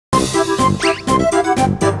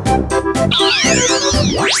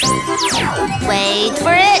Wait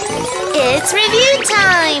for it. It's review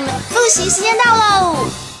time. 复习时间到喽。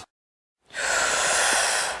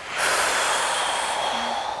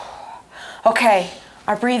Okay,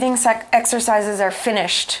 our breathing exercises are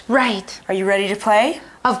finished. Right. Are you ready to play?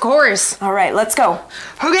 Of course. All right, let's go.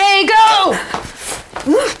 Okay, go!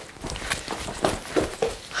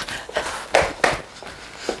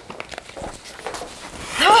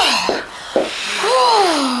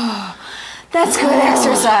 That's good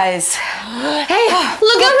exercise. Hey,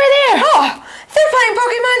 look over there. Oh, they're playing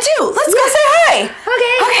Pokemon too. Let's go say hi.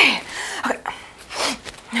 Okay.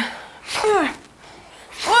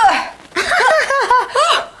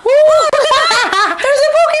 There's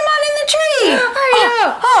a Pokemon in the tree.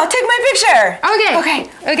 Oh, take my picture.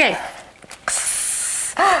 Okay.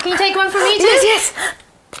 Can you take one for me too? Yes.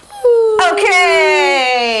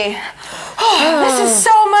 Okay. Oh, this is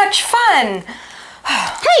so much fun.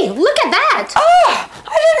 Hey, look at that. Oh,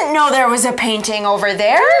 I didn't know there was a painting over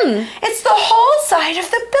there. It's the whole side of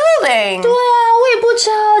the building. 对啊，我也不知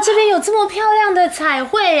道这边有这么漂亮的彩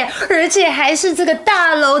绘，而且还是这个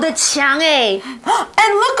大楼的墙哎。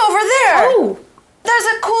And look over there. Oh. There's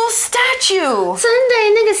a cool statue. 真的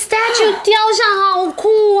耶，那个 statue 雕像好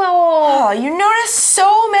酷哦。Oh, you notice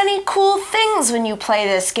so many cool things when you play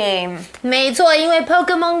this game. 没错，因为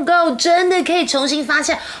Pokemon Go 真的可以重新发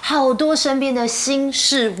现好多身边的新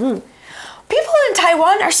事物。People in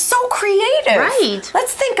Taiwan are so creative. Right.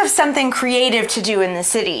 Let's think of something creative to do in the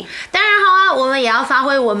city. 当然好啊，我们也要发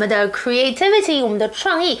挥我们的 creativity， 我们的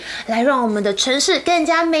创意，来让我们的城市更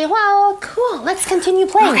加美化哦。Cool, let's continue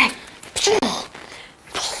playing. Okay.